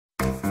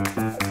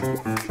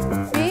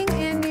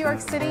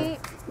York City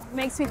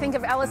makes me think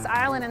of Ellis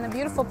Island and the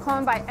beautiful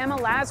poem by Emma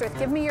Lazarus,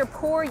 "Give me your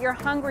poor, your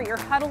hungry, your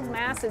huddled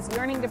masses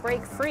yearning to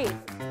break free."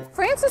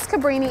 Frances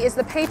Cabrini is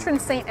the patron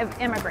saint of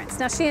immigrants.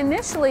 Now, she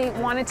initially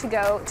wanted to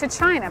go to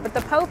China, but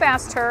the Pope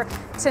asked her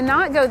to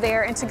not go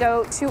there and to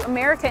go to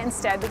America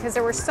instead because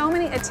there were so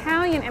many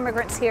Italian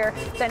immigrants here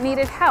that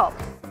needed help.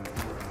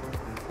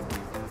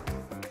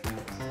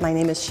 My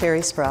name is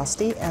Sherry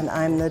Sprosti, and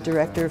I'm the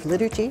Director of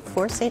Liturgy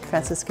for St.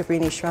 Francis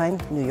Cabrini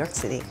Shrine, New York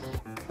City.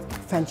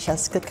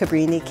 Francesca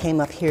Cabrini came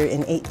up here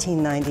in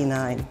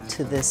 1899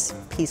 to this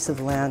piece of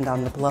land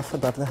on the bluff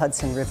above the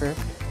Hudson River.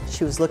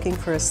 She was looking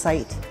for a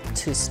site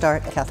to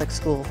start a Catholic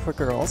school for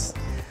girls,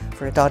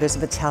 for daughters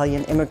of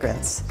Italian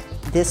immigrants.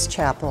 This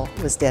chapel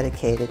was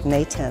dedicated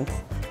May 10th,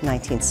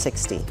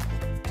 1960,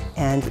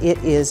 and it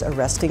is a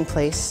resting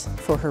place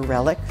for her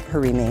relic, her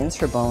remains,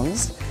 her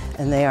bones,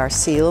 and they are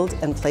sealed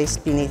and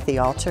placed beneath the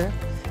altar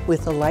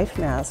with a life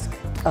mask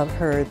of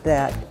her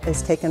that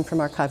is taken from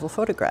archival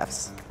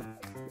photographs.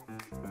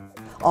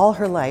 All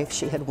her life,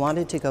 she had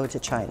wanted to go to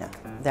China.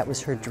 That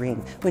was her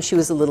dream. When she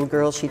was a little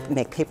girl, she'd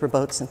make paper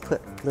boats and put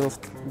little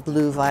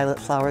blue violet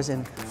flowers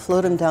in,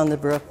 float them down the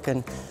brook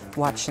and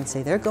watch and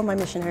say, "There go my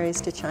missionaries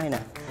to China."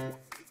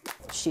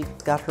 She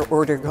got her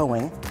order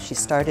going. She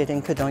started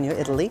in Codogno,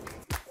 Italy.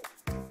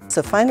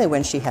 So finally,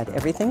 when she had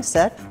everything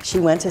set, she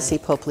went to see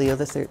Pope Leo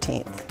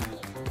XIII.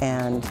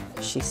 And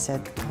she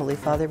said, "Holy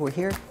Father, we're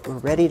here, we're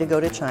ready to go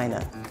to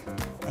China."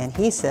 And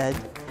he said,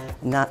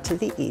 "Not to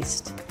the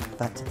east,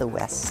 but to the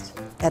west."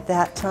 At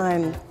that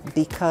time,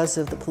 because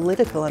of the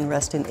political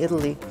unrest in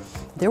Italy,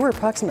 there were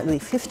approximately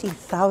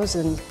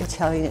 50,000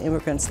 Italian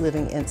immigrants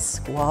living in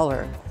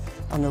squalor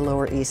on the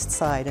Lower East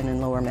Side and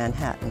in Lower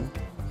Manhattan.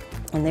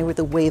 And they were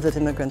the wave of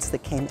immigrants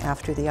that came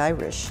after the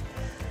Irish.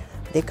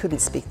 They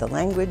couldn't speak the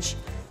language,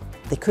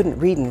 they couldn't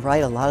read and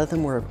write. A lot of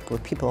them were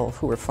people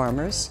who were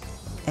farmers,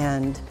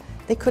 and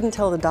they couldn't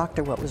tell the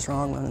doctor what was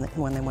wrong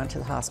when they went to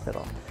the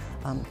hospital.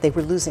 They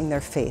were losing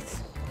their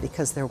faith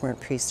because there weren't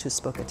priests who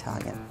spoke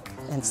Italian.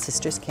 And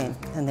sisters came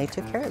and they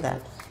took care of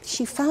that.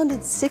 She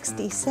founded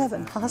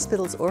 67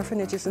 hospitals,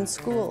 orphanages, and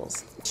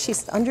schools.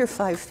 She's under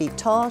 5 feet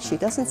tall, she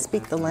doesn't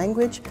speak the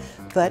language,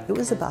 but it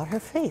was about her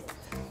faith.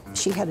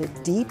 She had a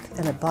deep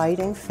and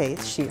abiding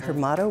faith. Her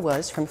motto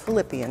was from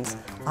Philippians,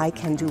 "I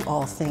can do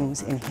all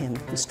things in Him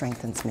who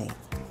strengthens me."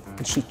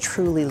 And she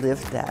truly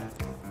lived that.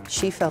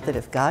 She felt that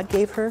if God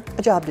gave her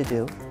a job to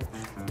do,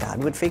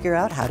 God would figure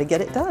out how to get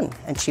it done,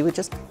 and she would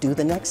just do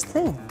the next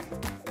thing.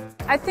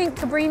 I think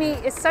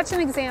Cabrini is such an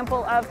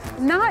example of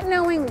not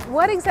knowing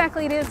what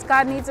exactly it is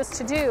God needs us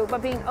to do,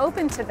 but being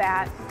open to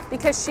that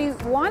because she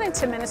wanted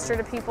to minister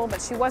to people,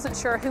 but she wasn't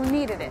sure who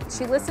needed it.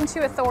 She listened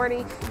to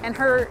authority, and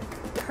her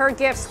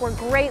gifts were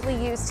greatly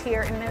used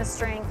here in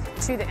ministering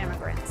to the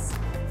immigrants.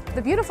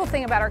 The beautiful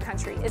thing about our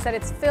country is that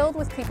it's filled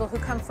with people who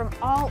come from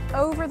all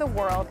over the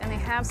world and they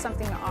have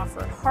something to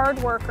offer.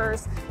 Hard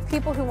workers,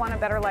 people who want a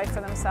better life for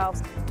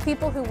themselves,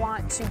 people who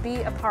want to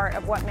be a part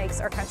of what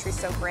makes our country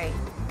so great.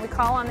 We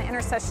call on the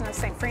intercession of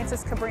St.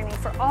 Francis Cabrini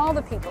for all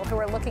the people who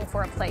are looking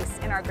for a place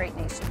in our great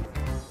nation.